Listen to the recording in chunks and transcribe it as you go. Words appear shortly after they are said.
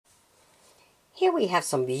Here we have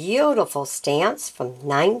some beautiful stamps from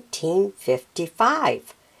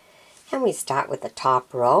 1955. And we start with the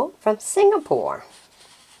top row from Singapore.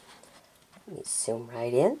 Let me zoom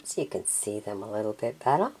right in so you can see them a little bit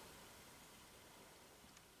better.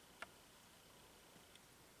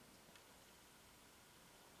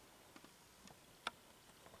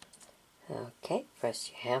 Okay, first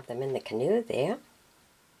you have them in the canoe there.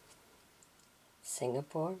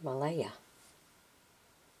 Singapore, Malaya.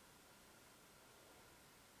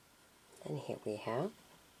 Then here we have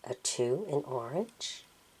a 2 in orange,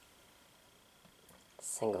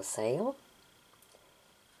 single sail,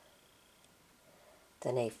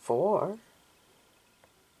 then a 4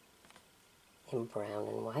 in brown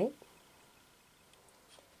and white,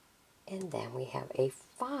 and then we have a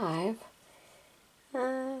 5,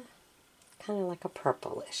 kind of like a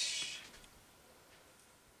purplish.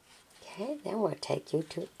 Okay, then we'll take you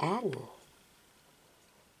to Aden.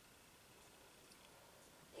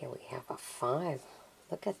 Here we have a 5.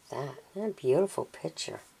 Look at that. What a beautiful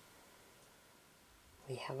picture.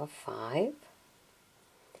 We have a 5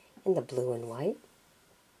 in the blue and white,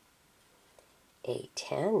 a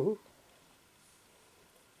 10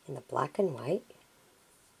 in the black and white,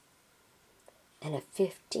 and a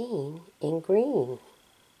 15 in green.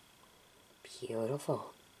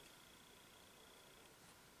 Beautiful.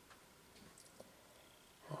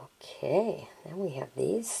 Okay, then we have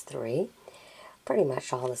these 3. Pretty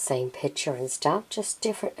much all the same picture and stuff, just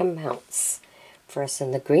different amounts. First in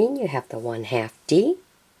the green you have the 1/2 D.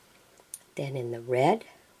 Then in the red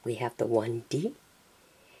we have the 1 D.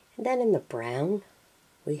 And then in the brown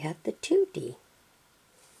we have the 2 D.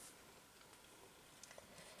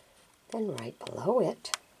 Then right below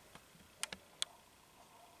it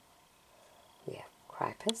we have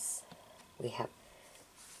Cyprus. We have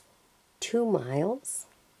 2 miles.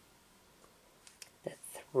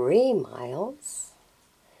 3 miles,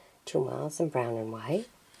 2 miles in brown and white,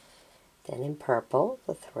 then in purple,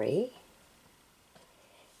 the 3,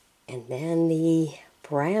 and then the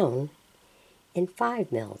brown in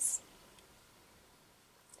 5 mils.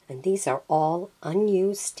 And these are all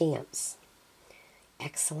unused stamps.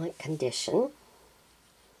 Excellent condition.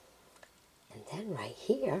 And then right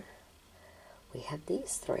here, we have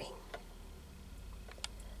these 3.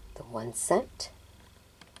 The 1 cent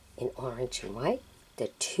in orange and white, the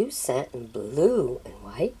 2 cent in blue and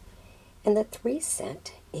white, and the 3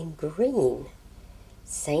 cent in green,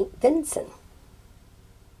 St. Vincent.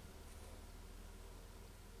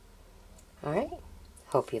 Alright,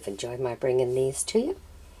 hope you've enjoyed my bringing these to you.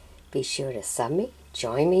 Be sure to sub me,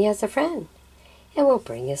 join me as a friend, and we'll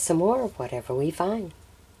bring you some more of whatever we find.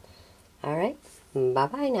 Alright,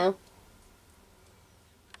 bye-bye now.